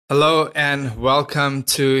Hello and welcome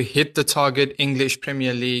to Hit the Target English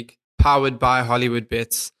Premier League, powered by Hollywood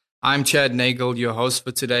Bets. I'm Chad Nagel, your host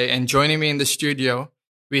for today, and joining me in the studio,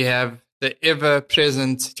 we have the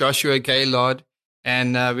ever-present Joshua Gaylord,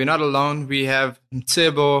 and we're not alone. We have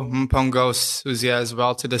Mtsebo Mpongos, who's here as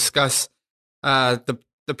well, to discuss the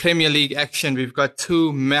Premier League action. We've got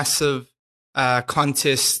two massive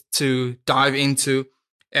contests to dive into.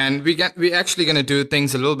 And we're actually going to do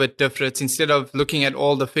things a little bit different. Instead of looking at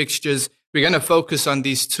all the fixtures, we're going to focus on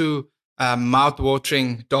these two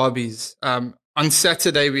mouth-watering derbies. On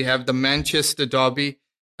Saturday, we have the Manchester derby,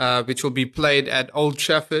 which will be played at Old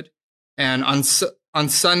Trafford. And on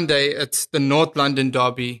Sunday, it's the North London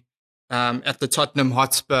derby at the Tottenham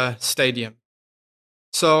Hotspur Stadium.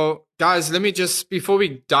 So, guys, let me just, before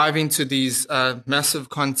we dive into these massive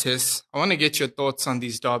contests, I want to get your thoughts on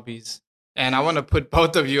these derbies. And I want to put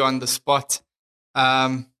both of you on the spot.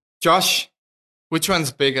 Josh, which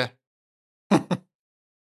one's bigger?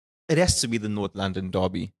 It has to be the North London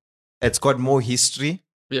derby. It's got more history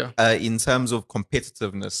in terms of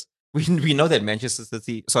competitiveness. We know that Manchester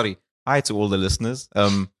City... Sorry, hi to all the listeners.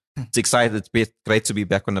 It's exciting. It's great to be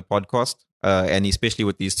back on the podcast, and especially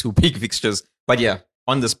with these two big fixtures. But yeah,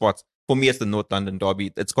 on the spot, for me, it's the North London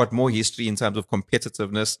derby. It's got more history in terms of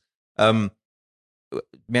competitiveness.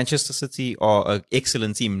 Manchester City are an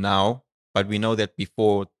excellent team now, but we know that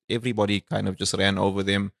before everybody kind of just ran over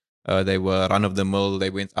them. They were run of the mill. They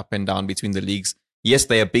went up and down between the leagues. Yes,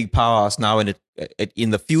 they're a big powerhouse now, and it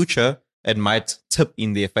in the future it might tip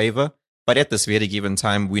in their favor. But at this very given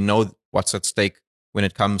time, we know what's at stake when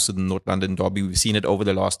it comes to the North London derby. We've seen it over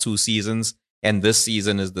the last 2 seasons, and this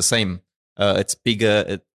season is the same. It's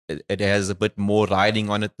bigger. It has a bit more riding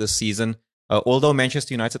on it this season. Although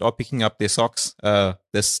Manchester United are picking up their socks,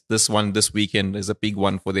 this one this weekend is a big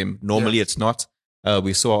one for them. Normally it's not.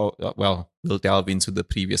 We saw, we'll delve into the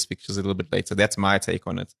previous fixtures a little bit later. That's my take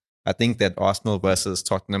on it. I think that Arsenal versus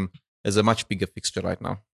Tottenham is a much bigger fixture right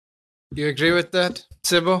now. Do you agree with that,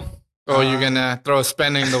 Sibyl? Or are you going to throw a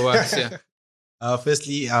spanner in the works here?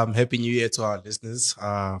 Firstly, Happy New Year to our listeners.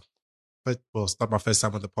 It's not my first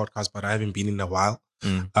time on the podcast, but I haven't been in a while.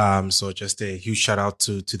 So just a huge shout out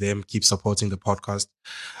to them. Keep supporting the podcast.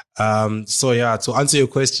 To answer your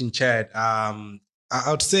question, Chad, I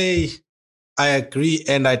would say I agree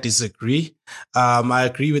and I disagree. I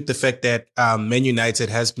agree with the fact that Man United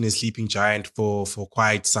has been a sleeping giant for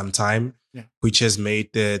quite some time, which has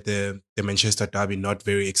made the Manchester derby not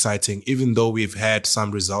very exciting, even though we've had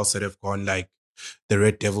some results that have gone like the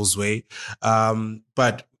Red Devils' way.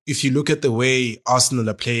 But if you look at the way Arsenal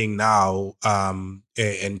are playing now,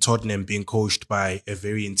 and Tottenham being coached by a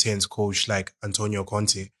very intense coach like Antonio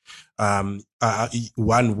Conte,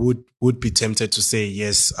 one would be tempted to say,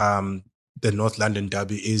 yes, the North London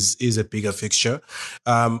derby is a bigger fixture.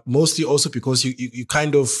 Mostly also because you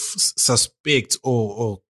kind of suspect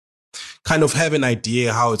or kind of have an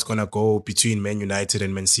idea how it's going to go between Man United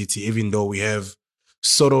and Man City, even though we have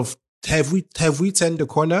sort of Have we turned the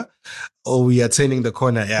corner, or we are turning the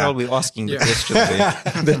corner? Yeah, well, we're asking the question there.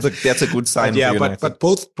 That's a good sign. But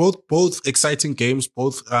both exciting games.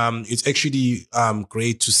 Both it's actually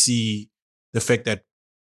great to see the fact that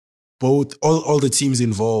all the teams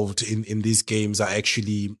involved in these games are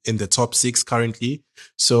actually in the top 6 currently.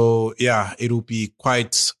 So yeah, it will be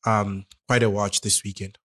quite a watch this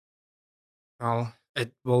weekend. Well,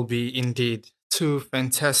 it will be indeed 2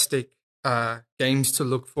 fantastic games to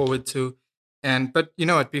look forward to. But you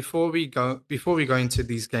know what, before we go into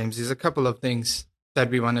these games, there's a couple of things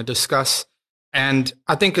that we want to discuss. And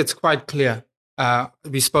I think it's quite clear.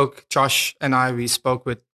 Josh and I spoke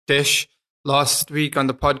with Desh last week on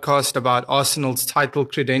the podcast about Arsenal's title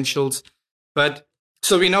credentials. But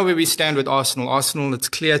so we know where we stand with Arsenal. Arsenal, it's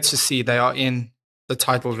clear to see they are in the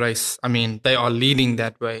title race. I mean, they are leading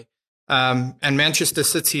that way. And Manchester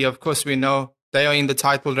City, of course, we know they are in the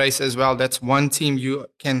title race as well. That's one team you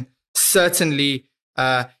can certainly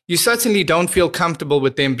don't feel comfortable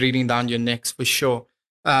with them breathing down your necks for sure.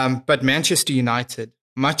 But Manchester United,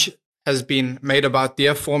 much has been made about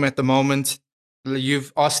their form at the moment.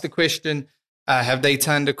 You've asked the question, have they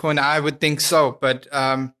turned a corner? I would think so. But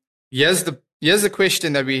here's the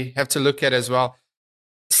question that we have to look at as well.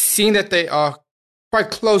 Seeing that they are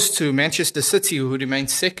quite close to Manchester City, who remain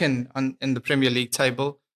second in the Premier League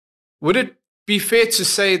table, would it be fair to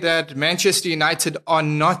say that Manchester United are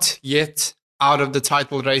not yet out of the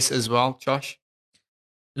title race as well, Josh?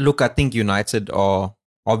 Look, I think United are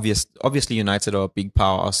obviously United are a big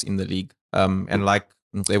powerhouse in the league. And like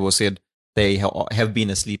Ntebo said, they have been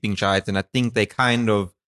a sleeping giant, and I think they kind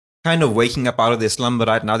of waking up out of their slumber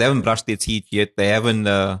right now. They haven't brushed their teeth yet. They haven't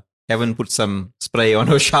haven't put some spray on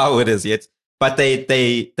or showered as yet. But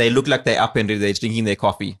they look like they're up and ready. They're drinking their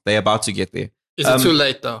coffee. They're about to get there. Is it too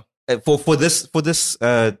late though? For this,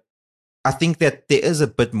 I think that there is a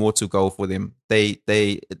bit more to go for them.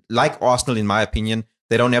 They like Arsenal, in my opinion,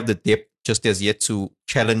 they don't have the depth just as yet to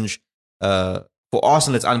challenge. For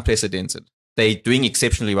Arsenal, it's unprecedented. They're doing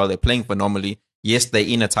exceptionally well. They're playing phenomenally. Yes, they're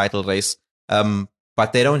in a title race,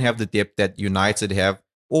 but they don't have the depth that United have,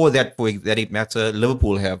 or that, for that matter,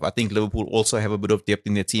 Liverpool have. I think Liverpool also have a bit of depth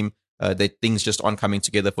in their team. That things just aren't coming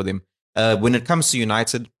together for them. When it comes to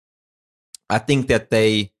United, I think that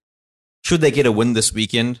should they get a win this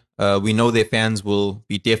weekend, we know their fans will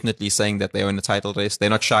be definitely saying that they are in a title race. They're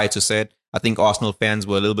not shy to say it. I think Arsenal fans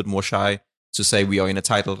were a little bit more shy to say we are in a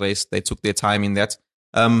title race. They took their time in that.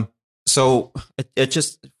 So it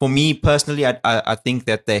just, for me personally, I think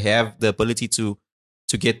that they have the ability to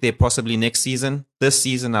get there possibly next season. This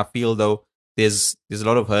season, I feel though, there's a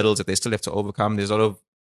lot of hurdles that they still have to overcome. There's a lot of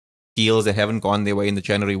deals that haven't gone their way in the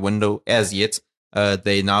January window as yet.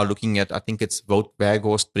 They're now looking at, I think it's Wout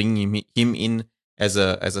Weghorst, bringing him in as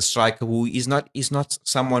a striker who is not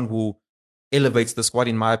someone who elevates the squad,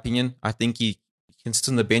 in my opinion. I think he can sit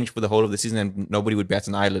on the bench for the whole of the season and nobody would bat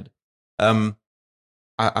an eyelid.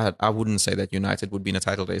 I wouldn't say that United would be in a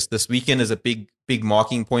title race. This weekend is a big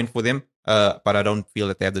marking point for them, but I don't feel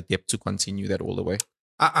that they have the depth to continue that all the way.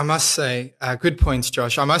 I must say, good points,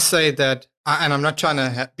 Josh. I must say that, and I'm not trying to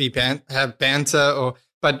have banter,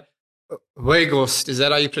 but Weghorst, is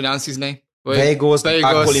that how you pronounce his name? Weghorst. I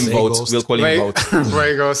call him Vote. We'll call him Vote.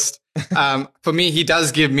 Weghorst. For me, he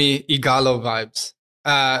does give me Igalo vibes,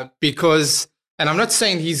 because, and I'm not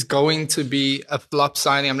saying he's going to be a flop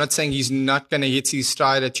signing. I'm not saying he's not going to hit his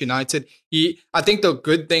stride at United. I think the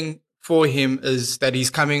good thing for him is that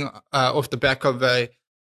he's coming off the back of a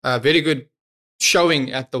very good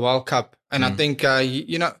showing at the World Cup. And I think,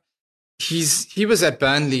 he was at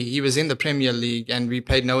Burnley. He was in the Premier League and we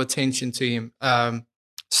paid no attention to him.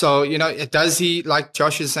 So, does he, like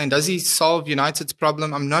Josh is saying, does he solve United's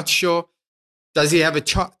problem? I'm not sure. Does he have a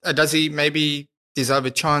chance? Does he maybe deserve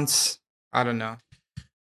a chance? I don't know.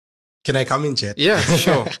 Can I come in, Chet? Yeah,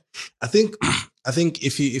 sure. I think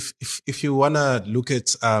if you wanna look at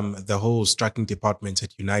the whole striking department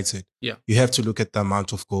at United, you have to look at the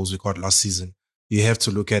amount of goals we got last season. You have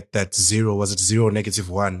to look at that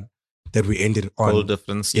 -1 that we ended on. Goal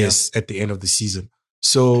difference, yes, at the end of the season.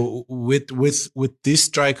 So with this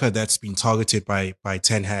striker that's been targeted by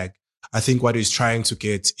Ten Hag, I think what he's trying to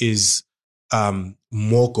get is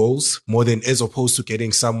more goals, as opposed to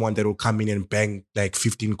getting someone that will come in and bang like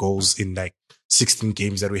 15 goals in like 16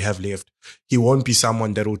 games that we have left. He won't be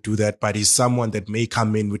someone that will do that, but he's someone that may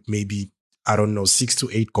come in with maybe, I don't know, 6 to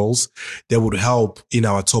 8 goals that would help in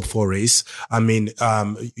our top 4 race. I mean,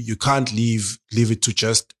 you can't leave it to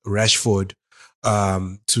just Rashford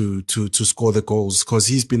to score the goals, because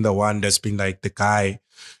he's been the one that's been like the guy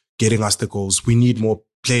getting us the goals. We need more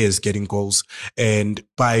players getting goals, and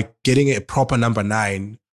by getting a proper number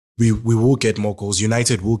 9, we will get more goals.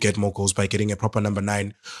 United will get more goals by getting a proper number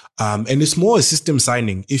 9, and it's more a system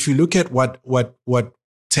signing. If you look at what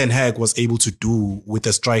Ten Hag was able to do with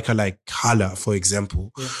a striker like Haller, for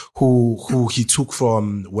example, who he took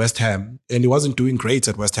from West Ham, and he wasn't doing great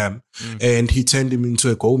at West Ham, and he turned him into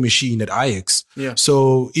a goal machine at Ajax. Yeah.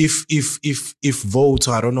 So if Vogt,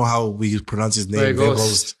 I don't know how we pronounce his name,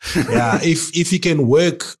 Weghorst. if he can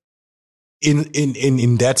work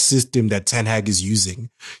in that system that Ten Hag is using,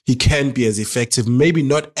 he can be as effective, maybe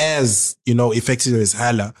not as, effective as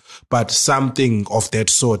Haller, but something of that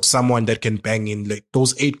sort, someone that can bang in like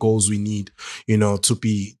those 8 goals we need, to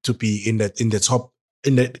be in the top.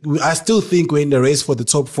 I still think we're in the race for the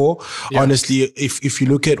top 4. Yeah. Honestly, if you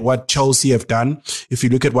look at what Chelsea have done, if you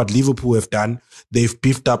look at what Liverpool have done, they've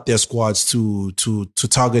beefed up their squads to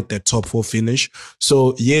target that top 4 finish.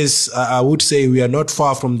 So yes, I would say we are not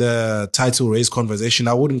far from the title race conversation.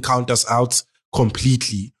 I wouldn't count us out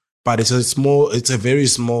completely, but it's a very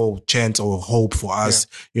small chance or hope for us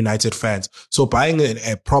United fans. So buying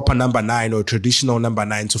a proper number 9 or traditional number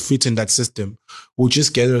 9 to fit in that system will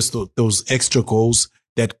just get us those extra goals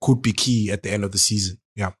that could be key at the end of the season.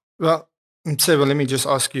 Yeah. Well, Sebo, let me just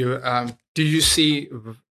ask you, do you see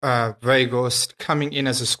Weghorst coming in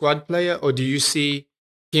as a squad player, or do you see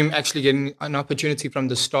him actually getting an opportunity from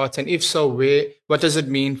the start? And if so, what does it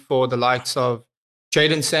mean for the likes of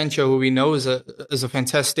Jadon Sancho, who we know is a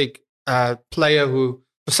fantastic player who,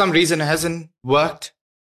 for some reason, hasn't worked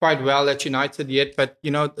quite well at United yet, but,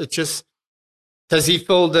 it just, does he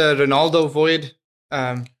fill the Ronaldo void?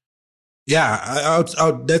 Yeah,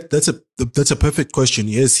 that's a perfect question.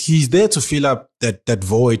 Yes, he's there to fill up that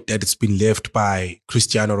void that has been left by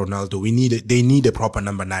Cristiano Ronaldo. They need a proper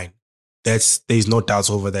number 9. There's no doubts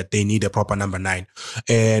over that. They need a proper number 9.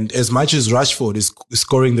 And as much as Rashford is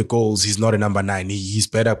scoring the goals, he's not a number 9. He's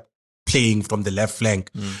better playing from the left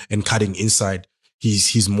flank and cutting inside.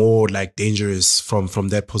 He's more like dangerous from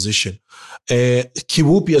that position. He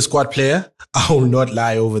will be a squad player. I will not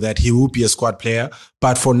lie over that. He will be a squad player.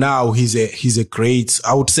 But for now, he's a great,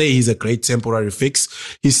 I would say he's a great temporary fix.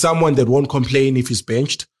 He's someone that won't complain if he's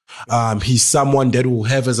benched. He's someone that will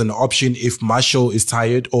have as an option if Marshall is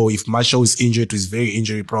tired or if Marshall is injured, is very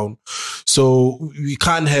injury prone. So we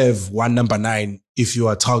can't have one number 9 if you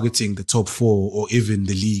are targeting the top 4 or even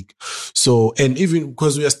the league. So, and even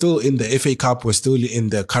because we are still in the FA Cup, we're still in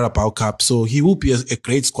the Carabao Cup. So he will be a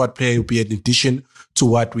great squad player. He'll be an addition to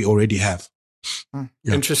what we already have. Yeah.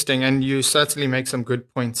 Interesting. And you certainly make some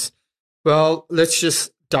good points. Well, let's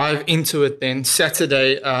just dive into it then.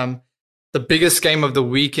 Saturday, the biggest game of the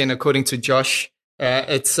weekend, according to Josh.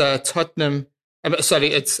 It's Tottenham.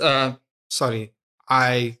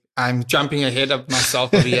 I'm jumping ahead of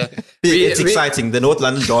myself over here. It's exciting. The North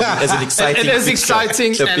London derby is an exciting. It is fixture.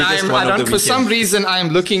 exciting, and for some reason I am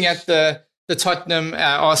looking at the Tottenham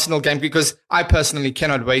Arsenal game because I personally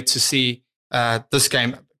cannot wait to see this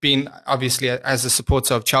game. Being obviously as a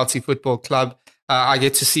supporter of Chelsea Football Club, I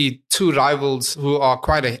get to see two rivals who are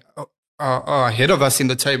quite ahead of us in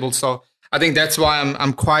the table. So I think that's why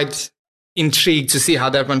I'm quite intrigued to see how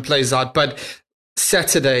that one plays out. But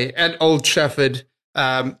Saturday at Old Trafford,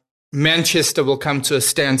 Manchester will come to a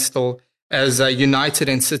standstill as United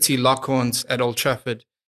and City lock horns at Old Trafford.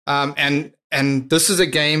 And this is a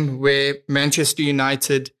game where Manchester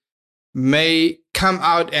United may come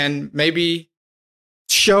out and maybe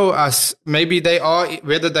show us whether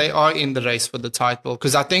they are in the race for the title.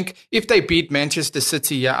 Because I think if they beat Manchester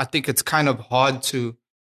City, I think it's kind of hard to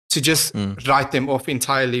just write them off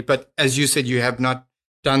entirely. But as you said, you have not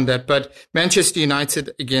done that. But Manchester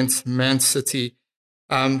United against Man City,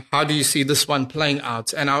 how do you see this one playing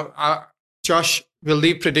out? And Josh, we'll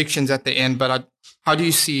leave predictions at the end, but how do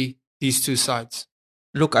you see these two sides?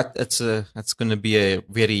 Look, it's going to be a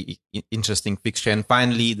very interesting fixture. And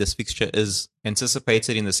finally, this fixture is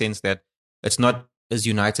anticipated in the sense that it's not as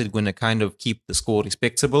United going to kind of keep the score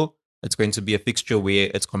respectable. It's going to be a fixture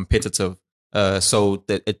where it's competitive. So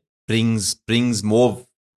that it brings more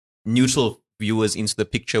neutral viewers into the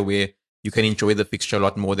picture where you can enjoy the fixture a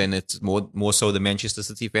lot more than it's more so the Manchester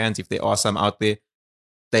City fans. If there are some out there,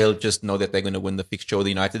 they'll just know that they're going to win the fixture, or the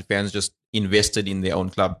United fans just invested in their own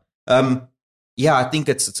club. Yeah, I think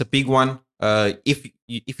it's a big one.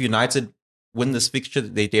 If United win this fixture,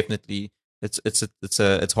 they definitely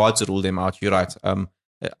it's hard to rule them out. You're right.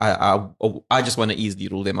 I just want to easily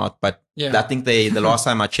rule them out, but I think the last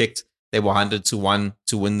time I checked, they were 100-1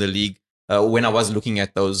 to win the league. When I was looking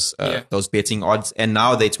at those betting odds, and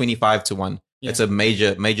now they're 25-1. Yeah. It's a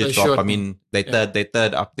major drop. I mean, they're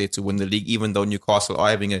third up there to win the league, even though Newcastle are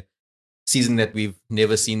having a season that we've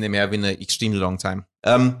never seen them have in an extremely long time.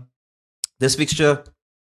 This fixture,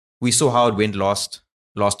 we saw how it went last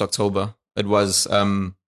October. It was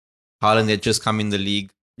Haaland had just come in the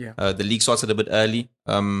league. Yeah. The league started a bit early.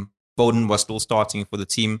 Foden was still starting for the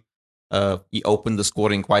team. He opened the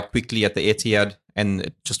scoring quite quickly at the Etihad, and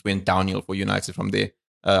it just went downhill for United from there.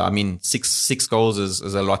 I mean, six goals is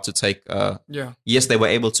a lot to take. Yes, they were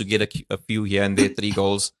able to get a few here and there, 3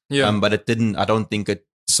 goals. But it didn't. I don't think it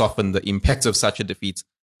softened the impact of such a defeat.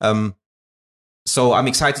 So I'm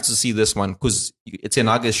excited to see this one because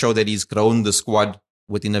Tenaga showed that he's grown the squad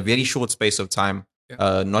within a very short space of time.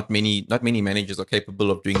 Not many managers are capable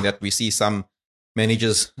of doing that. We see some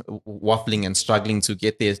managers waffling and struggling to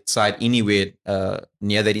get their side anywhere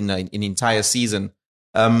near that in an entire season.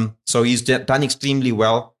 So he's done extremely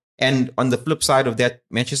well. And on the flip side of that,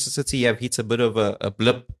 Manchester City have hit a bit of a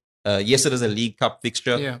blip. Yes, it is a League Cup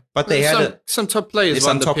fixture, but they had some top players.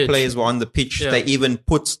 Players were on the pitch. They even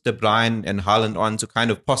put De Bruyne and Haaland on to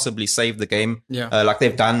kind of possibly save the game, like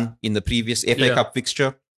they've done in the previous FA Cup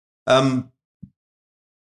fixture. I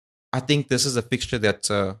think this is a fixture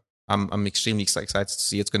that I'm extremely excited to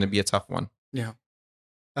see. It's going to be a tough one. Yeah.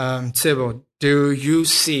 Tsebo, do you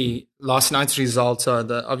see last night's results?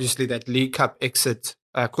 Obviously that League Cup exit,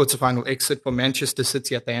 quarterfinal exit for Manchester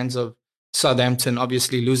City at the hands of Southampton,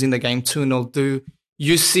 obviously losing the game 2-0. Do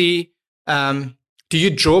you see, do you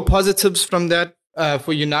draw positives from that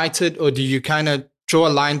for United, or do you kind of draw a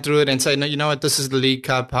line through it and say, no, you know what, this is the League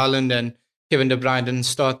Cup, Haaland and Kevin De Bruyne didn't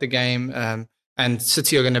start the game, and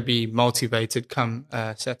City are going to be motivated come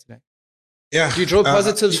Saturday? Yeah. Do you draw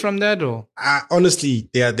positives from that, or? Honestly,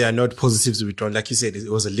 they are not positives to be drawn. Like you said, it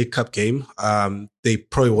was a League Cup game. They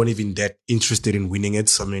probably weren't even that interested in winning it.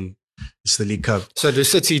 So, I mean, it's the League Cup. So the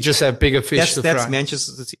City just have bigger fish to fry. That's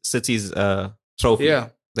Manchester City's trophy. Yeah.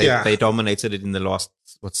 They dominated it in the last,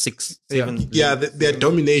 7? Yeah, their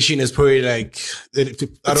domination is probably like, I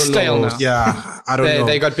don't know. Now. Yeah, I don't know.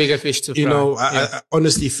 They got bigger fish to fry. You know, I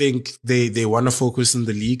honestly think they want to focus on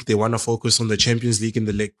the league. They want to focus on the Champions League in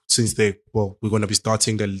the league since we're going to be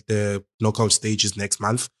starting the knockout stages next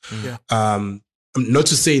month. Yeah. Not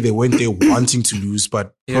to say they went there wanting to lose,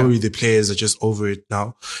 but probably the players are just over it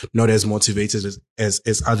now, not as motivated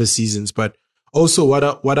as other seasons. But also, what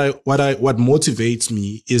motivates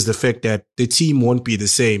me is the fact that the team won't be the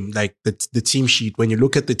same. Like the team sheet, when you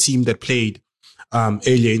look at the team that played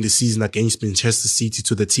earlier in the season against Manchester City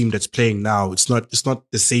to the team that's playing now, it's not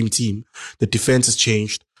the same team. The defense has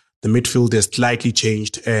changed, the midfield has slightly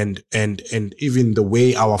changed, and even the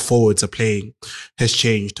way our forwards are playing has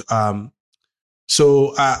changed.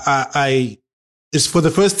 So it's for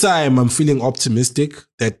the first time I'm feeling optimistic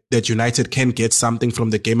that United can get something from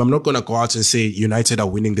the game. I'm not going to go out and say United are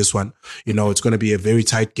winning this one. You know, it's going to be a very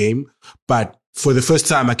tight game. But for the first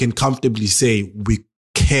time, I can comfortably say we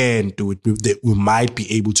can do it. We might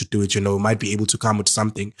be able to do it. You know, we might be able to come with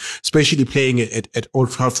something, especially playing it at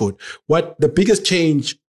Old Trafford. What the biggest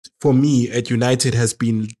change for me at United has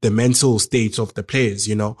been the mental state of the players.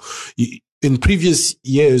 You know, in previous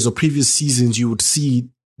years or previous seasons, you would see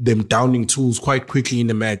them downing tools quite quickly in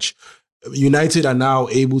the match. United are now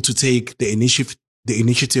able to take the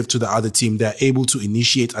initiative to the other team. They're able to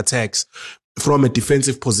initiate attacks from a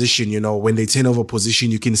defensive position. You know, when they turn over position,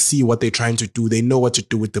 you can see what they're trying to do. They know what to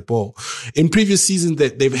do with the ball. In previous seasons,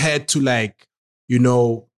 that they've had to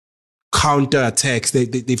counter attacks.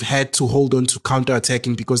 They've had to hold on to counter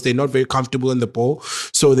attacking because they're not very comfortable in the ball.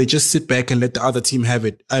 So they just sit back and let the other team have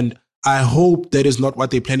it. And I hope that is not what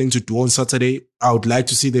they're planning to do on Saturday. I would like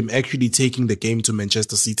to see them actually taking the game to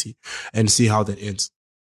Manchester City and see how that ends.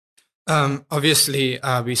 Obviously,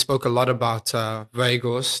 we spoke a lot about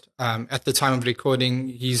Weghorst. At the time of recording,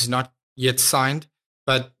 he's not yet signed,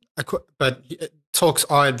 but talks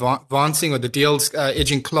are advancing, or the deal's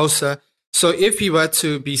edging closer. So if he were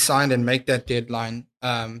to be signed and make that deadline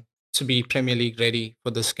to be Premier League ready for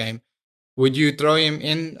this game, would you throw him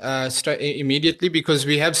in immediately? Because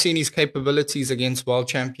we have seen his capabilities against world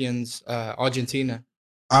champions Argentina.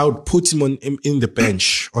 I would put him in the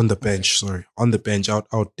bench, on the bench. I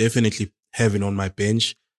would definitely have him on my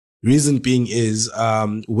bench. Reason being is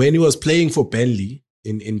when he was playing for Burnley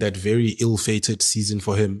in that very ill-fated season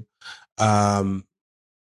for him,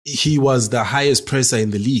 he was the highest presser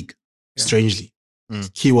in the league, strangely.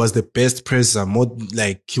 He was the best presser,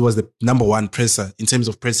 he was the number one presser in terms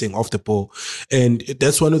of pressing off the ball. And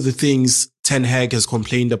that's one of the things Ten Hag has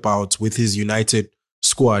complained about with his United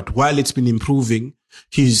squad. While it's been improving,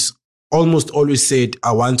 he's almost always said,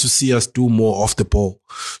 I want to see us do more off the ball.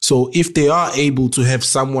 So if they are able to have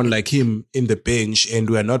someone like him in the bench and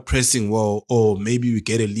we're not pressing well, or maybe we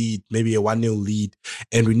get a lead, maybe a 1-0 lead,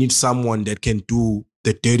 and we need someone that can do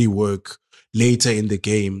the dirty work later in the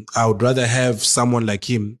game, I would rather have someone like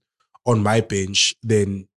him on my bench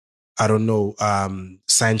than, I don't know,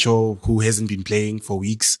 Sancho, who hasn't been playing for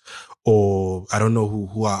weeks, or I don't know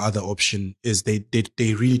who our other option is. They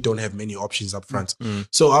really don't have many options up front.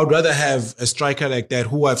 So I would rather have a striker like that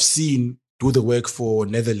who I've seen do the work for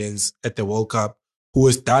Netherlands at the World Cup, who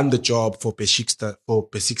has done the job for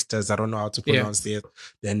Besiktas. I don't know how to pronounce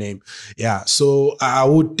their name. Yeah. So I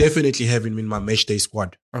would definitely have him in my match day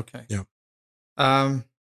squad. Okay. Yeah.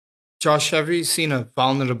 Josh, have you seen a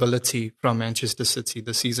vulnerability from Manchester City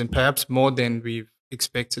this season, perhaps more than we've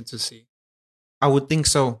expected to see? I would think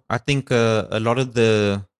so. I think a lot of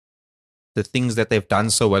the things that they've done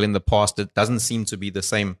so well in the past, it doesn't seem to be the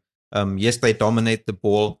same. Yes, they dominate the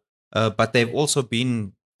ball, but they've also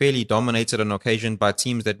been fairly dominated on occasion by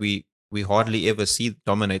teams that we hardly ever see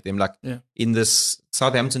dominate them. Like in this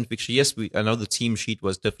Southampton fixture, yes, I know the team sheet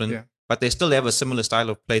was different, but they still have a similar style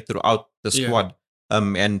of play throughout the squad.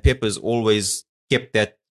 And Pep has always kept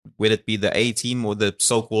that, whether it be the A team or the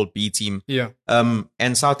so-called B team.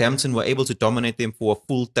 And Southampton were able to dominate them for a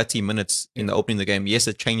full 30 minutes in the opening of the game. Yes,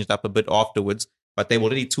 it changed up a bit afterwards, but they were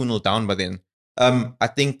already 2-0 down by then. I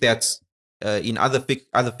think that in other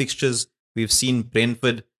fixtures, we've seen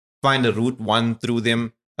Brentford find a route one through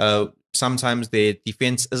them. Sometimes their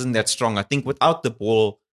defense isn't that strong. I think without the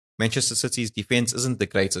ball, Manchester City's defense isn't the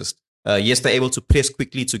greatest. Yes, they're able to press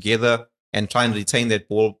quickly together and try and retain that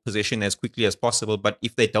ball possession as quickly as possible. But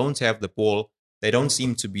if they don't have the ball, they don't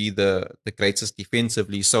seem to be the greatest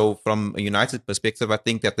defensively. So from a United perspective, I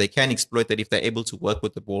think that they can exploit that if they're able to work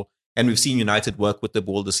with the ball. And we've seen United work with the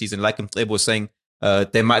ball this season. Like Mtlebo was saying,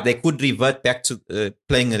 they could revert back to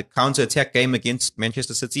playing a counter-attack game against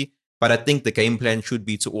Manchester City, but I think the game plan should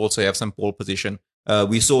be to also have some ball position.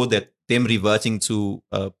 We saw that them reverting to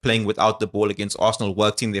playing without the ball against Arsenal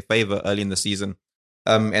worked in their favor early in the season,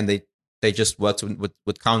 and they just worked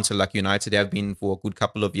with counter like United have been for a good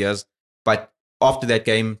couple of years. But after that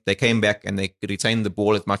game, they came back and they retained the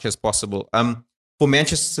ball as much as possible. For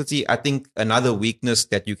Manchester City, I think another weakness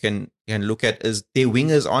that you can look at is their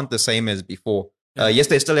wingers aren't the same as before. Yes,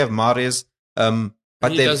 they still have Mahrez,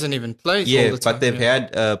 but he doesn't even play. Yeah, all the time. But they've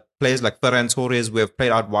had players like Ferran Torres who have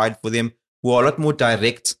played out wide for them, who are a lot more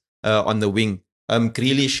direct on the wing.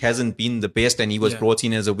 Grealish hasn't been the best, and he was brought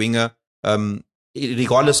in as a winger.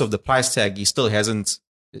 Regardless of the price tag, he still hasn't.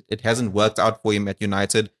 It hasn't worked out for him at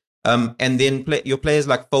United. And then your players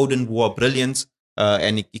like Foden, who are brilliant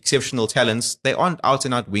and exceptional talents, they aren't out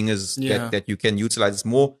and out wingers that you can utilize. It's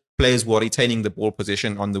more players who are retaining the ball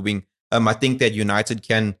possession on the wing. I think that United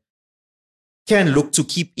can look to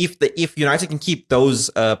keep if United can keep those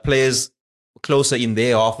players closer in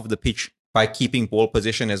their half of the pitch by keeping ball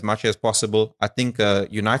possession as much as possible. I think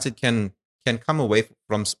United can come away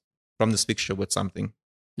from this fixture with something.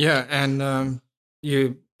 Yeah, and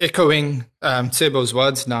you echoing Tsebo's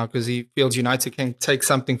words now, because he feels United can take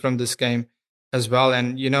something from this game as well.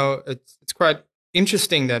 And it's quite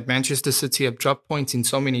interesting that Manchester City have dropped points in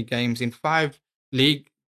so many games. In 5 league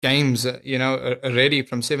games, already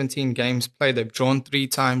from 17 games played, they've drawn 3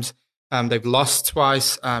 times. They've lost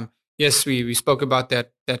twice. Yes, we spoke about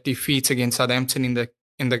that defeat against Southampton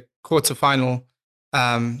in the quarterfinal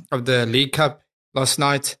of the League Cup last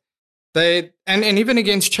night. And even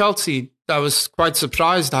against Chelsea, I was quite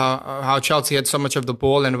surprised how Chelsea had so much of the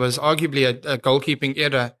ball, and it was arguably a goalkeeping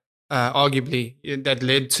error, that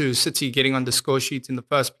led to City getting on the score sheet in the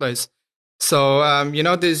first place. So,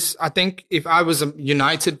 I think if I was a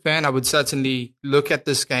United fan, I would certainly look at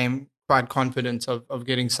this game quite confident of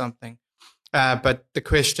getting something. But the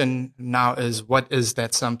question now is, what is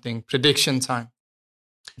that something? Prediction time.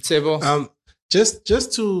 Tsebo?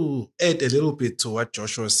 Just to add a little bit to what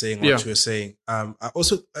Joshua was saying, what you were saying,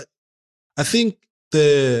 I think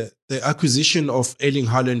the acquisition of Erling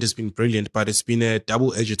Haaland has been brilliant, but it's been a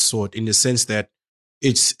double-edged sword in the sense that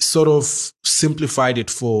it's sort of simplified it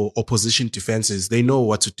for opposition defenses. They know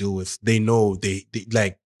what to deal with. They know they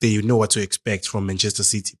know what to expect from Manchester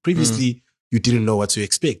City. Previously, you didn't know what to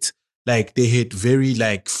expect. Like, they had very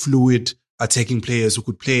fluid attacking players who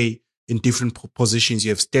could play in different positions.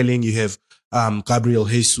 You have Sterling, you have Gabriel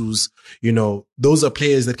Jesus, those are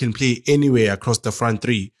players that can play anywhere across the front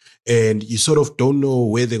 3. And you sort of don't know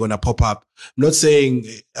where they're going to pop up. I'm not saying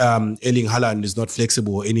Erling Haaland is not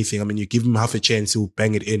flexible or anything. I mean, you give him half a chance, he'll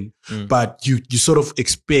bang it in. But you sort of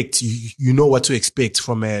expect, you know what to expect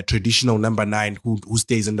from a traditional number 9 who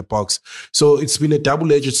stays in the box. So it's been a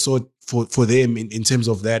double-edged sword for them in terms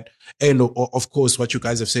of that. And of course, what you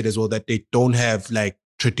guys have said as well, that they don't have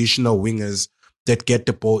traditional wingers that get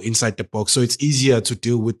the ball inside the box. So it's easier to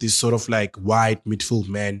deal with this sort of wide midfield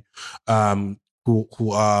man,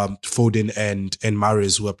 who are Foden and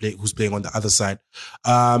Mahrez, who's playing on the other side.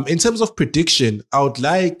 In terms of prediction, I would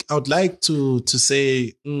like to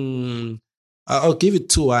say I'll give it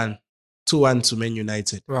 2-1 to Man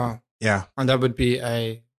United. Wow. Yeah. And that would be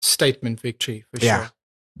a statement victory for sure.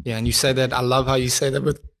 Yeah, and you say that, I love how you say that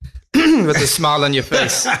with with a smile on your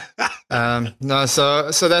face.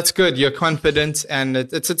 So that's good. You're confident, and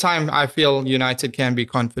it's a time I feel United can be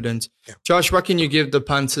confident. Yeah. Josh, what can you give the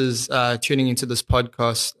punters tuning into this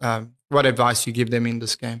podcast? What advice you give them in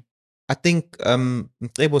this game? I think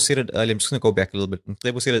Mtlebo said it earlier. I'm just going to go back a little bit.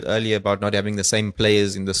 Mtlebo said it earlier about not having the same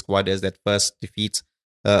players in the squad as that first defeat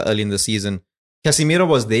early in the season. Casemiro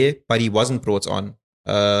was there, but he wasn't brought on.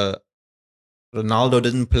 Ronaldo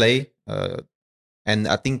didn't play. And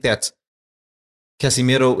I think that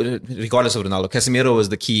Casemiro, regardless of Ronaldo, Casemiro was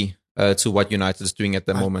the key to what United is doing at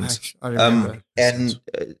the moment. I remember. And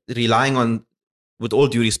relying on, with all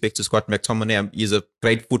due respect to Scott McTominay, he's a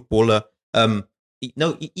great footballer.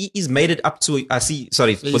 He's made it up to. I see.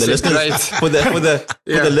 Sorry for the listeners. For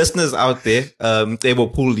the listeners out there, they will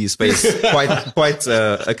pull his face quite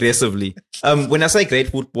aggressively. When I say great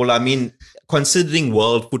footballer, I mean considering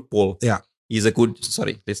world football. Yeah. He's a good,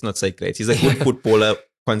 let's not say great. He's a good footballer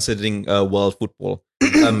considering world football.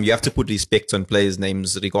 You have to put respect on players'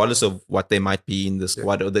 names, regardless of what they might be in the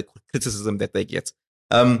squad or the criticism that they get.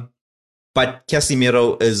 But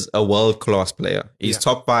Casemiro is a world-class player. He's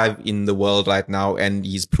top 5 in the world right now, and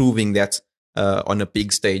he's proving that on a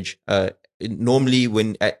big stage. normally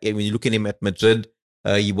when you look at him at Madrid,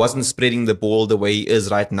 he wasn't spreading the ball the way he is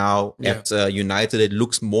right now at United. It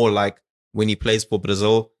looks more like when he plays for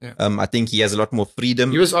Brazil. I think he has a lot more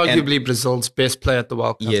freedom. He was arguably Brazil's best player at the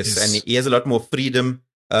World Cup. Yes, and he has a lot more freedom.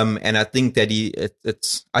 And I think that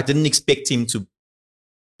I didn't expect him to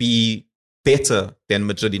be better than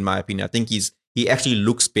Madrid, in my opinion. I think he actually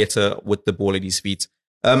looks better with the ball at his feet.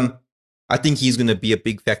 I think he's going to be a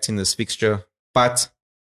big factor in this fixture, but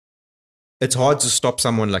it's hard to stop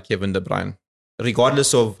someone like Kevin De Bruyne,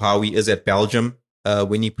 regardless of how he is at Belgium.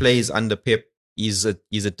 When he plays under Pep, he's a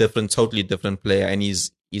totally different player, and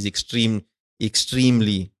he's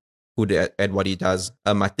extremely good at what he does.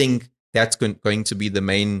 I think that's going to be the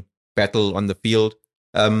main battle on the field.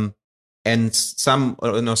 And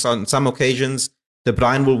on some occasions, De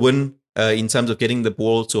Bruyne will win in terms of getting the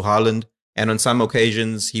ball to Haaland, and on some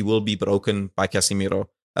occasions he will be broken by Casemiro.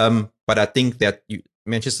 But I think that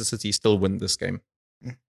Manchester City still win this game.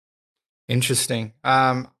 Interesting.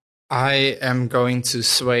 I am going to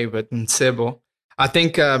sway with Nsebo. I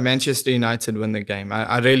think Manchester United win the game.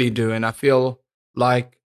 I really do, and I feel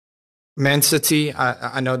like Man City.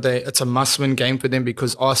 I know it's a must-win game for them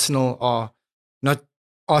because Arsenal are not.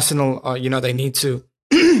 Arsenal are, they need to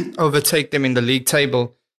overtake them in the league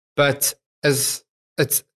table, but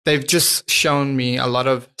they've just shown me a lot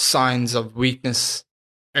of signs of weakness,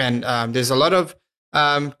 and there's a lot of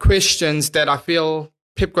questions that I feel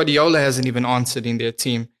Pep Guardiola hasn't even answered in their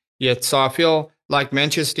team yet. So I feel like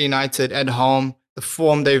Manchester United at home, the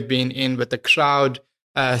form they've been in with the crowd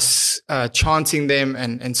chanting them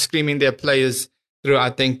and screaming their players through, I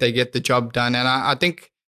think they get the job done. And I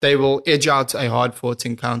think they will edge out a hard-fought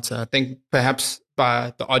encounter. I think perhaps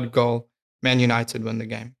by the odd goal, Man United win the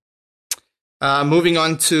game. Moving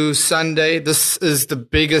on to Sunday, this is the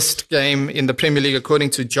biggest game in the Premier League, according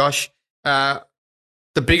to Josh.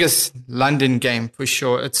 The biggest London game for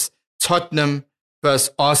sure. It's Tottenham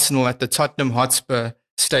versus Arsenal at the Tottenham Hotspur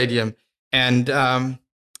Stadium. And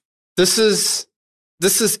this is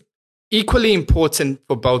equally important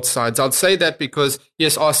for both sides. I'll say that because,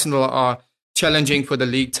 yes, Arsenal are challenging for the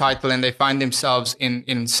league title and they find themselves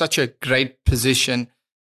in such a great position.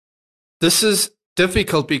 This is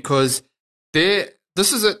difficult because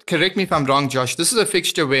correct me if I'm wrong, Josh, this is a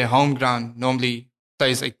fixture where home ground normally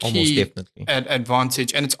plays a key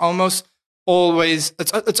advantage, and it's almost always,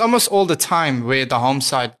 it's almost all the time where the home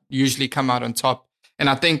side usually come out on top. And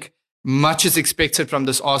I think much is expected from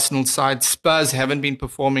this Arsenal side. Spurs haven't been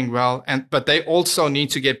performing well, but they also need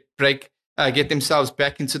to get themselves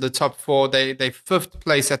back into the top four. They're fifth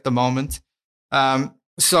place at the moment.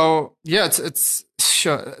 So yeah, it's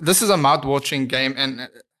sure this is a mouth-watering game, and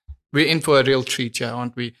we're in for a real treat here,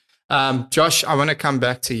 aren't we? Josh, I want to come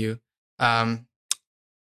back to you.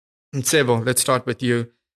 Nsebo, let's start with you.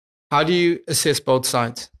 How do you assess both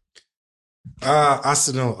sides?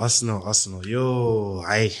 Arsenal. Yo,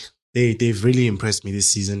 they've really impressed me this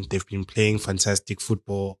season. They've been playing fantastic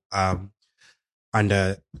football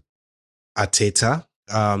under Arteta.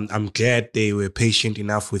 I'm glad they were patient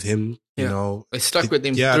enough with him. Yeah. You know, they stuck with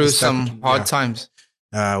him through some hard times.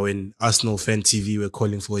 When Arsenal Fan TV were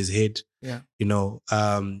calling for his head,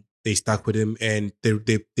 they stuck with him, and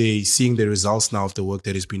they seeing the results now of the work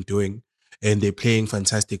that he's been doing, and they're playing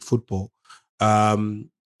fantastic football.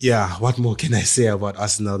 What more can I say about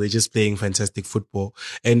Arsenal? They're just playing fantastic football,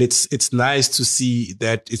 and it's nice to see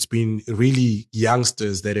that it's been really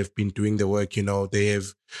youngsters that have been doing the work. You know, they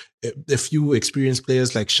have a few experienced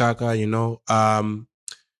players like Shaka.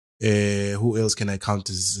 Who else can I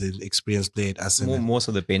count as an experienced player at Arsenal? Most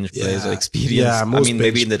of the bench players are experienced. Yeah,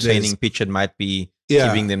 maybe in the training pitch it might be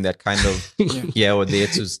giving them that kind of or there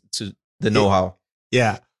to the know-how.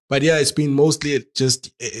 Yeah. But yeah, it's been mostly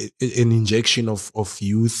just an injection of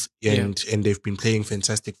youth, and they've been playing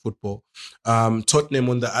fantastic football. Tottenham,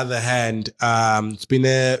 on the other hand, it's been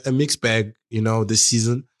a mixed bag, this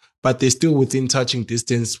season, but they're still within touching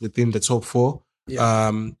distance within the top four.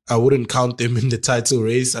 Yeah. I wouldn't count them in the title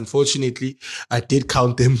race. Unfortunately, I did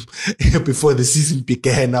count them before the season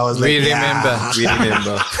began. I was like, we remember.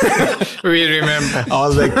 We remember. I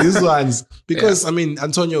was like, these ones, because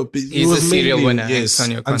Antonio, he's a serial winner. Yes,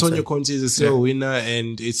 Antonio Conte is a serial winner,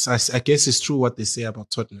 and I guess it's true what they say about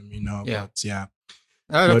Tottenham.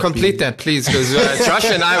 Complete that, please, because Josh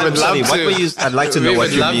and I would love to. I'd like to know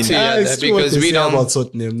what you mean. Because we don't about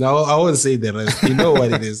Tottenham. Now I won't say the rest. You know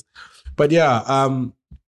what it is. But yeah,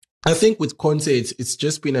 I think with Conte, it's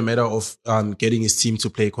just been a matter of getting his team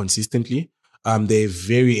to play consistently. They're a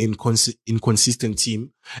very inconsistent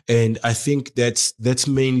team, and I think that's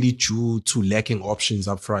mainly due to lacking options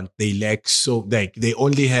up front. They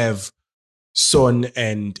only have Son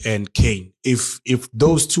and Kane. If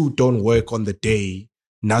those two don't work on the day,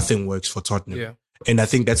 nothing works for Tottenham. Yeah. And I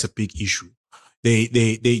think that's a big issue.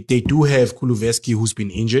 They do have Kulusevski who's been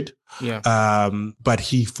injured. Yeah. But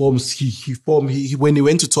he when he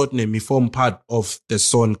went to Tottenham, he formed part of the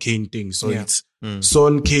Son Kane thing. So it's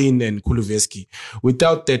Son, Kane, and Kulusevski.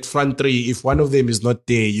 Without that front three, if one of them is not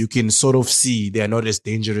there, you can sort of see they are not as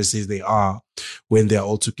dangerous as they are when they're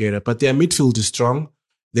all together. But their midfield is strong.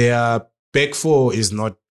 Their back four is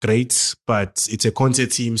not great, but it's a Conte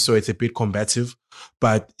team, so it's a bit combative.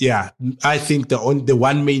 But yeah, I think the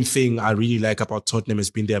one main thing I really like about Tottenham has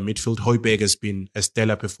been their midfield. Højbjerg has been a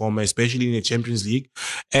stellar performer, especially in the Champions League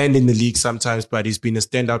and in the league sometimes, but he's been a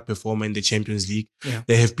standout performer in the Champions League. Yeah.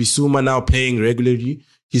 They have Bissouma now playing regularly.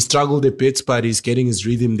 He struggled a bit, but he's getting his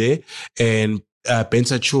rhythm there. And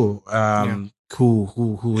Bentancur,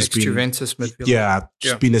 who's been Juventus midfield.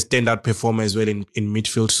 Just been a standout performer as well in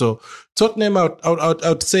midfield. So Tottenham,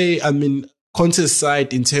 I'd say, I mean, Conte's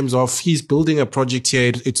side in terms of he's building a project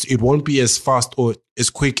here. It won't be as fast or as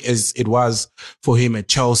quick as it was for him at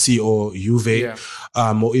Chelsea or Juve,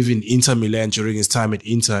 or even Inter Milan during his time at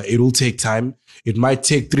Inter. It will take time. It might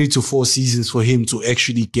take 3 to 4 seasons for him to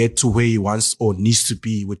actually get to where he wants or needs to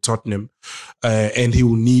be with Tottenham. And he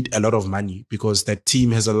will need a lot of money because that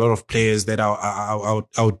team has a lot of players that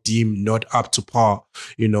are deemed not up to par,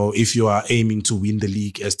 you know, if you are aiming to win the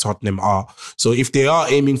league as Tottenham are. So if they are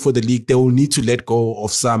aiming for the league, they will need to let go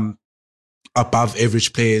of some above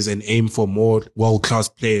average players and aim for more world-class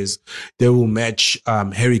players. They will match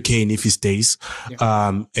Harry Kane if he stays,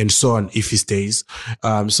 and so on if he stays.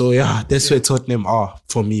 So yeah, that's where Tottenham are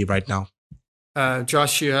for me right now.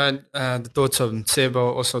 Josh, you had the thoughts of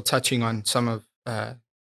Sebo also touching on some of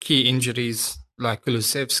key injuries like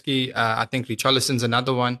Kulusevski. I think Richarlison's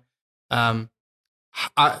another one.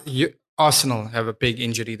 Arsenal have a big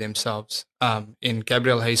injury themselves in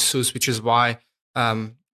Gabriel Jesus, which is why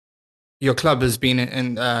your club has been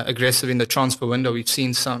aggressive in the transfer window. We've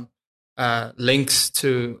seen some links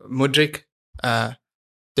to Mudryk, the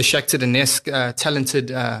Shakhtar Donetsk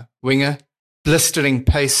talented winger, blistering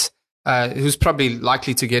pace, who's probably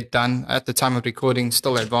likely to get done at the time of recording,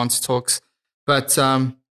 still advanced talks. But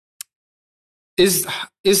is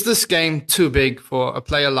this game too big for a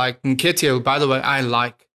player like Nketiah, who, by the way, I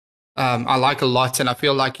like a lot, and I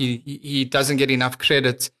feel like he doesn't get enough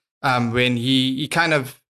credit when he kind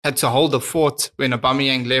of had to hold the fort when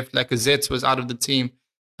Aubameyang left. Lacazette was out of the team.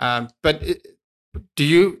 But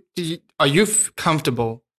are you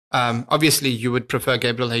comfortable? Obviously, you would prefer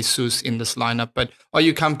Gabriel Jesus in this lineup, but are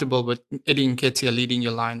you comfortable with Eddie Nketiah leading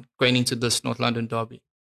your line going into this North London derby?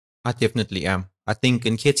 I definitely am. I think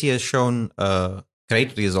Nketiah has shown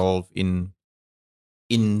great resolve in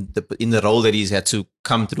the role that he's had to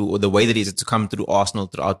come through, or the way that he's had to come through Arsenal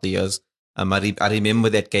throughout the years. I remember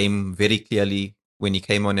that game very clearly when he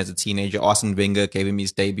came on as a teenager. Arsene Wenger gave him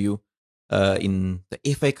his debut in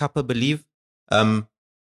the FA Cup, I believe. And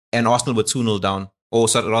Arsenal were 2-0 down. Or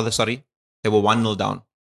they were 1-0 down.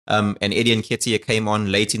 And Eddie Nketiah came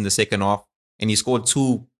on late in the second half and he scored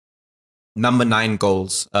 2 number 9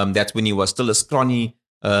 goals. That's when he was still a scrawny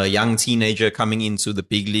young teenager coming into the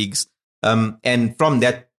big leagues. And from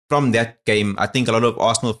that game, I think a lot of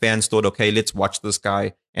Arsenal fans thought, okay, let's watch this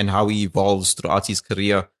guy and how he evolves throughout his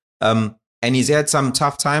career. And he's had some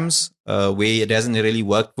tough times where it hasn't really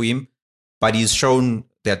worked for him, but he's shown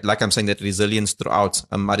that, like I'm saying, that resilience throughout.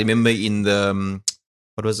 I remember in the,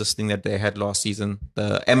 what was this thing that they had last season?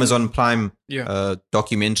 The Amazon Prime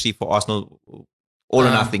documentary for Arsenal, All or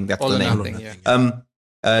Nothing, that's the name.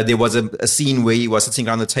 There was a scene where he was sitting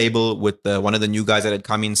around the table with one of the new guys that had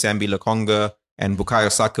come in, Sambi Lokonga, and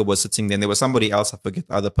Bukayo Saka was sitting there. And there was somebody else, I forget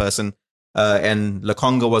the other person. And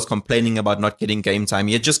Lokonga was complaining about not getting game time.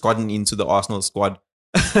 He had just gotten into the Arsenal squad.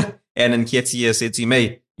 And Nketiah said to him,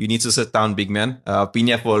 hey, you need to sit down, big man. I've been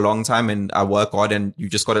here for a long time and I work hard and you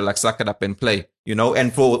just got to suck it up and play, you know?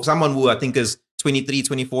 And for someone who I think is 23,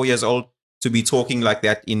 24 years old to be talking like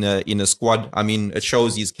that in a squad, I mean, it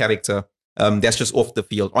shows his character. That's just off the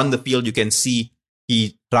field. On the field, you can see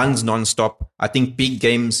he runs nonstop. I think big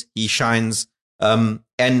games, he shines.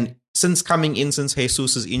 And since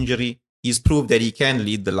Jesus' injury, he's proved that he can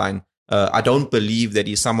lead the line. I don't believe that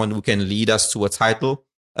he's someone who can lead us to a title,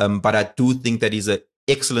 but I do think that he's an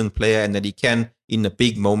excellent player and that he can, in a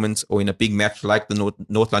big moment or in a big match like the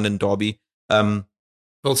North London derby,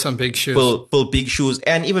 fill some big shoes. Fill big shoes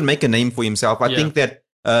and even make a name for himself. I think that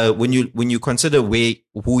when you consider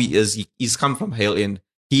who he is, he's come from Hale End.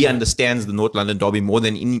 He understands the North London derby more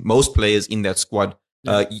than most players in that squad.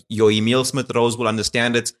 Your Emil Smith-Rowe will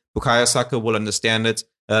understand it. Bukayo Saka will understand it.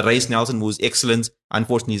 Reece Nelson, who's excellent.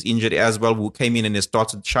 Unfortunately, he's injured as well, who came in and has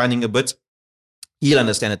started shining a bit. He'll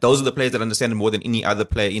understand it. Those are the players that understand it more than any other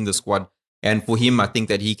player in the squad. And for him, I think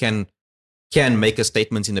that he can make a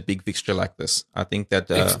statement in a big fixture like this. I think that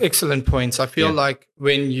excellent points. I feel like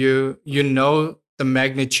when you know the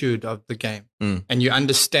magnitude of the game and you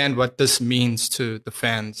understand what this means to the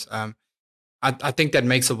fans, I think that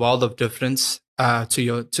makes a world of difference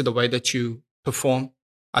to the way that you perform.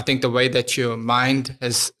 I think the way that your mind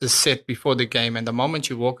is set before the game, and the moment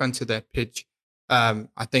you walk onto that pitch,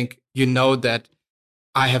 I think you know that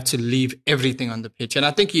I have to leave everything on the pitch. And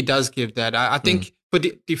I think he does give that. I think for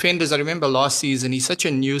defenders, I remember last season, he's such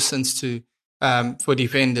a nuisance for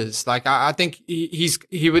defenders. Like, I think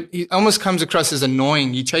he almost comes across as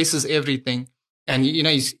annoying. He chases everything. And,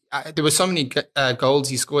 there were so many goals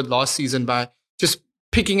he scored last season by just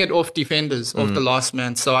picking it off defenders, off the last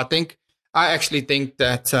man. So I actually think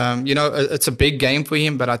that, it's a big game for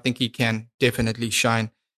him, but I think he can definitely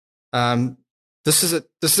shine. This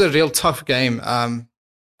is a real tough game.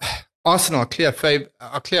 Arsenal are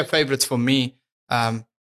clear favorites for me,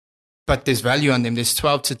 but there's value on them. There's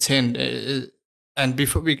 12-10, and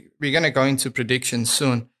before we're going to go into predictions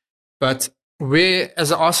soon. But as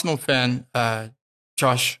an Arsenal fan,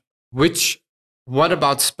 Josh, what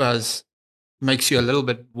about Spurs makes you a little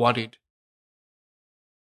bit worried?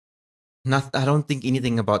 I don't think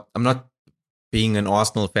anything about. I'm not being an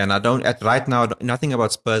Arsenal fan. Right now. Nothing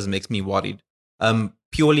about Spurs makes me worried.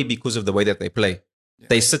 Purely because of the way that they play.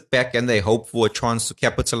 They sit back and they hope for a chance to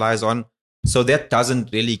capitalize on. So that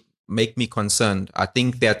doesn't really make me concerned. I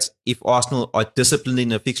think that if Arsenal are disciplined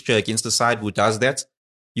in a fixture against a side who does that,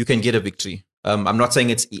 you can get a victory. I'm not saying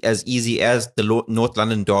it's as easy as the North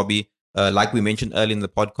London derby. Like we mentioned earlier in the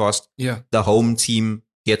podcast, the home team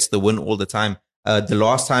gets the win all the time. The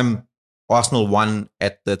last time Arsenal won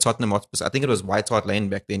at the Tottenham Hotspur, I think it was White Hart Lane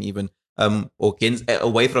back then even,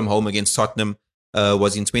 away from home against Tottenham,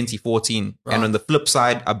 was in 2014. Wow. And on the flip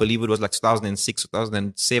side, I believe it was like 2006,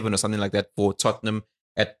 2007 or something like that for Tottenham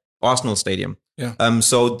at Arsenal Stadium. Yeah.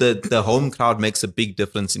 So the home crowd makes a big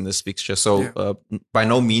difference in this fixture. So by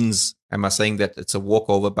no means am I saying that it's a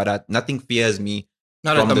walkover, but nothing fears me.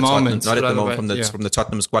 Not at the moment from the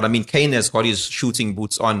Tottenham squad. I mean, Kane has got his shooting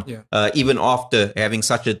boots on, even after having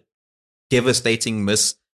such a devastating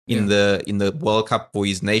miss in the World Cup for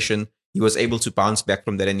his nation. He was able to bounce back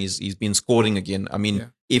from that, and he's been scoring again. I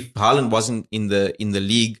mean, if Haaland wasn't in the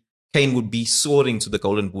league, Kane would be soaring to the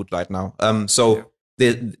Golden Boot right now.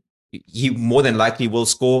 He more than likely will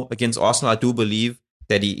score against Arsenal. I do believe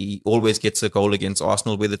that he always gets a goal against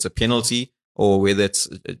Arsenal, whether it's a penalty or whether it's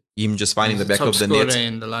him just finding the back of the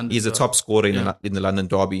net. He's a top scorer in the London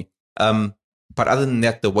derby. But other than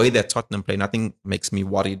that, the way that Tottenham play, nothing makes me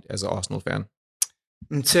worried as an Arsenal fan.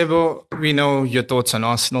 Mtsebo, we know your thoughts on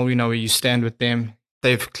Arsenal. We know where you stand with them.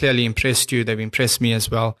 They've clearly impressed you. They've impressed me as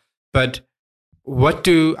well. But I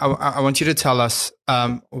want you to tell us,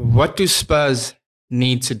 what do Spurs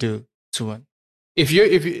need to do to win? If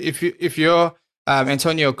you're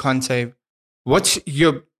Antonio Conte, what's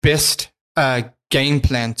your best game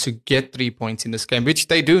plan to get 3 points in this game, which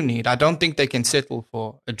they do need? I don't think they can settle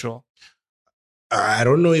for a draw. I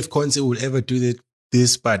don't know if Conte will ever do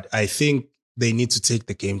this, but I think they need to take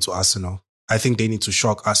the game to Arsenal. I think they need to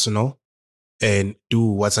shock Arsenal and do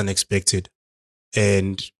what's unexpected.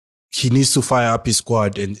 And he needs to fire up his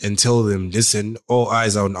squad and tell them, listen, all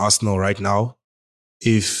eyes are on Arsenal right now.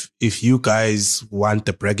 If you guys want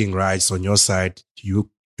the bragging rights on your side, you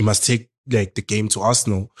must take the game to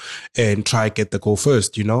Arsenal and try get the goal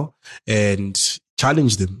first, and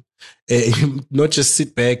challenge them. Not just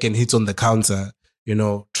sit back and hit on the counter,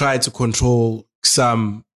 try to control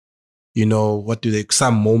some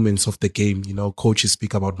moments of the game. Coaches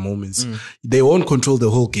speak about moments. They won't control the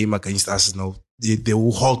whole game against Arsenal. They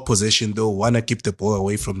will hold possession. They'll want to keep the ball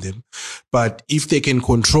away from them. But if they can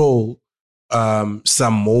control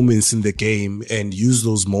some moments in the game and use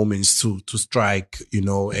those moments to strike,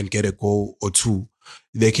 and get a goal or two,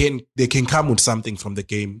 they can come with something from the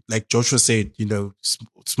game. Like Joshua said,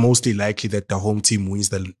 it's mostly likely that the home team wins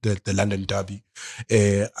the London derby.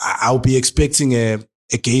 I'll be expecting a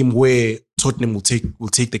game where Tottenham will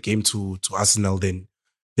take the game to Arsenal, then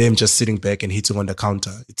them just sitting back and hitting on the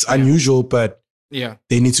counter. It's unusual, but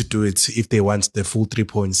they need to do it if they want the full 3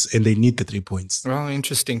 points, and they need the 3 points. Well,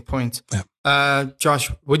 interesting point.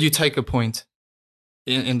 Josh, would you take a point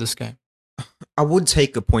in this game? I would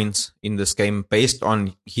take a point in this game based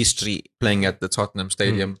on history playing at the Tottenham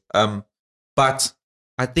Stadium. But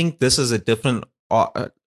I think this is a different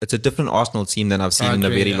Arsenal team than I've seen in a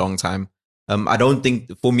very long time. I don't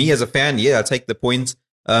think, for me as a fan, I take the point.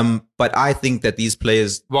 But I think that these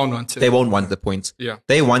players won't want to. They won't want the points. Yeah.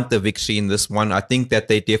 They want the victory in this one. I think that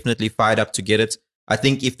they definitely fired up to get it. I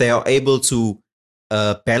think if they are able to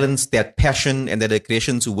balance that passion and that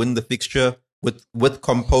aggression to win the fixture with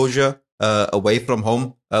composure away from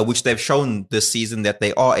home, which they've shown this season that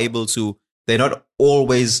they are able to. They're not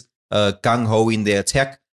always gung-ho in their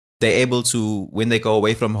attack. They're able to, when they go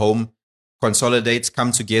away from home, consolidate,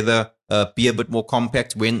 come together, be a bit more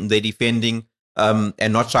compact when they're defending, and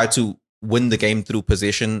not try to win the game through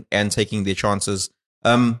possession and taking their chances.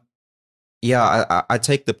 I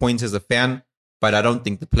take the points as a fan, but I don't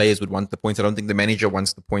think the players would want the points. I don't think the manager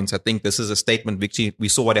wants the points. I think this is a statement victory. We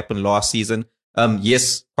saw what happened last season.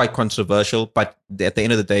 Yes, quite controversial, but at the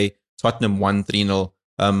end of the day, Tottenham won 3-0.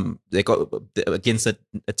 They got against a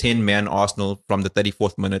 10-man Arsenal from the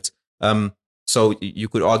 34th minute. So you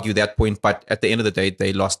could argue that point, but at the end of the day,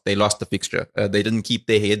 they lost the fixture. They didn't keep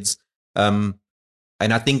their heads. And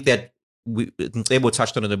I think that Ntebo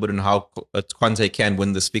touched on it a bit on how Conte can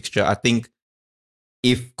win this fixture. I think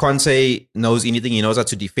if Conte knows anything, he knows how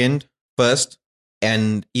to defend first,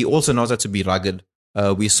 and he also knows how to be rugged.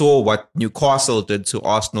 We saw what Newcastle did to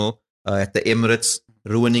Arsenal at the Emirates,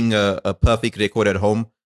 ruining a perfect record at home,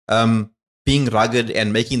 being rugged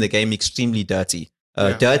and making the game extremely dirty.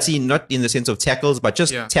 Dirty, not in the sense of tackles, but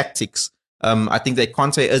just tactics. I think that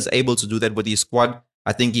Conte is able to do that with his squad.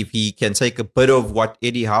 I think if he can take a bit of what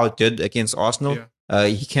Eddie Howe did against Arsenal,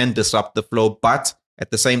 he can disrupt the flow. But at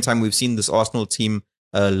the same time, we've seen this Arsenal team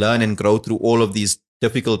learn and grow through all of these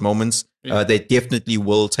difficult moments. They definitely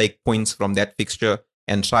will take points from that fixture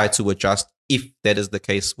and try to adjust if that is the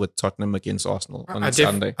case with Tottenham against Arsenal on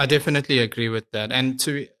Sunday. I definitely agree with that. And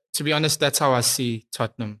to be honest, that's how I see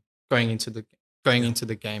Tottenham going into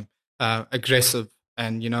the game. Aggressive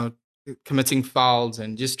and, committing fouls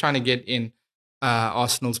and just trying to get in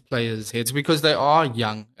Arsenal's players' heads because they are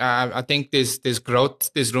young. I think there's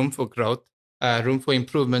growth, there's room for growth, room for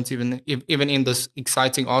improvement, even in this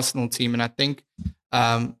exciting Arsenal team. And I think,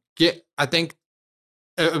 I think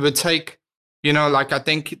it would take, I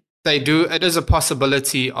think they do. It is a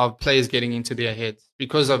possibility of players getting into their heads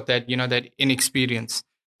because of that, that inexperience.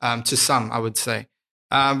 To some, I would say.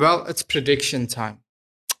 Well, it's prediction time.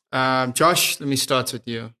 Josh, let me start with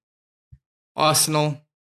you. Arsenal,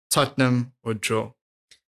 Tottenham, or draw?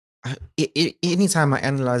 Anytime I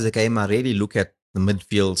analyze a game, I really look at the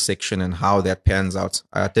midfield section and how that pans out.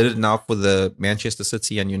 I did it now for the Manchester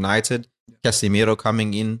City and United. Casemiro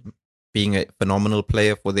coming in, being a phenomenal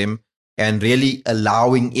player for them, and really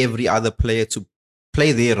allowing every other player to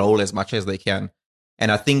play their role as much as they can.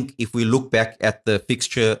 And I think if we look back at the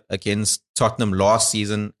fixture against Tottenham last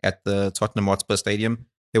season at the Tottenham Hotspur Stadium,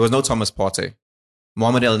 there was no Thomas Partey.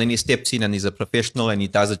 Mohamed El-Neni steps in and he's a professional and he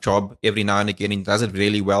does a job every now and again. He does it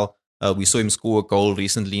really well. We saw him score a goal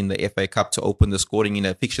recently in the FA Cup to open the scoring in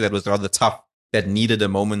a fixture that was rather tough, that needed a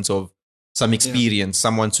moment of some experience,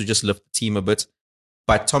 someone to just lift the team a bit.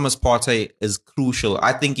 But Thomas Partey is crucial.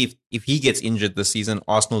 I think if he gets injured this season,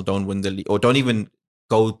 Arsenal don't win the league or don't even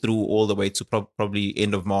go through all the way to probably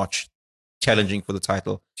end of March, challenging for the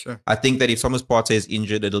title. Sure. I think that if Thomas Partey is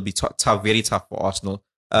injured, it'll be tough, very tough for Arsenal.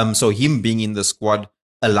 So him being in the squad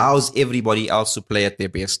allows everybody else to play at their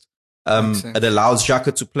best. It allows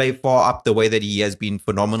Xhaka to play far up the way that he has been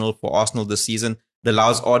phenomenal for Arsenal this season. It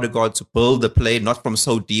allows Odegaard to build the play, not from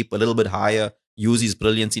so deep, a little bit higher, use his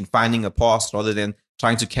brilliance in finding a pass rather than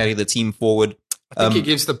trying to carry the team forward. I think he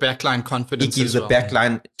gives the backline confidence. He gives the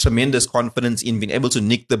backline tremendous confidence in being able to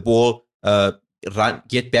nick the ball, run,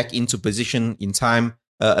 get back into position in time,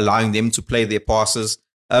 allowing them to play their passes.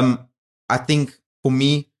 I think for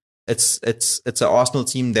me, it's an Arsenal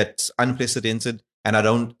team that's unprecedented, and I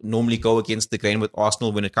don't normally go against the grain with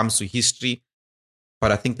Arsenal when it comes to history,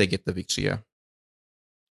 but I think they get the victory. Yeah.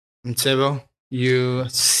 Ntebo, you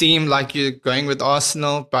seem like you're going with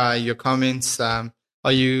Arsenal by your comments. Are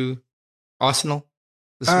you Arsenal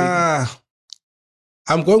this week?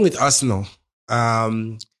 I'm going with Arsenal.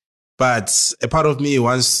 But a part of me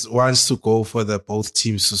wants to go for the both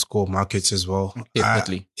teams to score markets as well.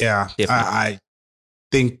 Definitely. I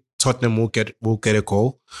think Tottenham will get a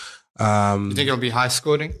goal. You think it'll be high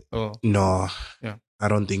scoring? Or? No. Yeah. I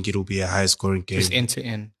don't think it'll be a high scoring game. Just end to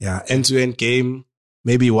end. Yeah, end to end game.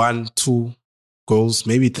 Maybe 1-2 goals,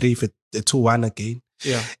 maybe 3 for the 2-1 again.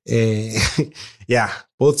 Yeah.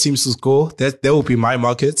 Both teams to score. That will be my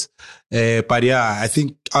market. But yeah, I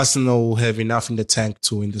think Arsenal will have enough in the tank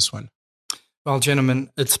to win this one. Well, gentlemen,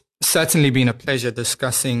 it's certainly been a pleasure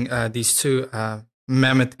discussing these two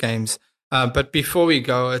mammoth games. But before we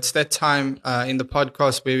go, it's that time in the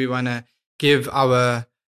podcast where we want to give our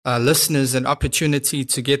listeners an opportunity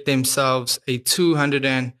to get themselves a 200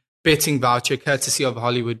 and betting voucher courtesy of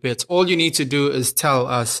Hollywood Bets. All you need to do is tell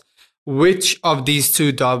us which of these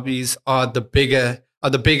two derbies are the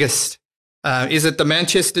biggest. Is it the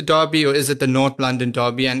Manchester Derby or is it the North London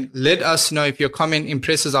Derby? And let us know if your comment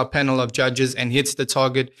impresses our panel of judges and hits the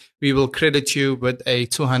target. We will credit you with a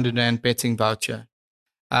 200 and betting voucher.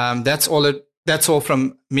 That's all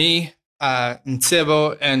from me,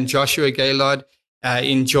 Nsebo and Joshua Gaylord.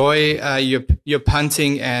 Enjoy your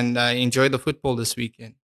punting and enjoy the football this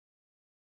weekend.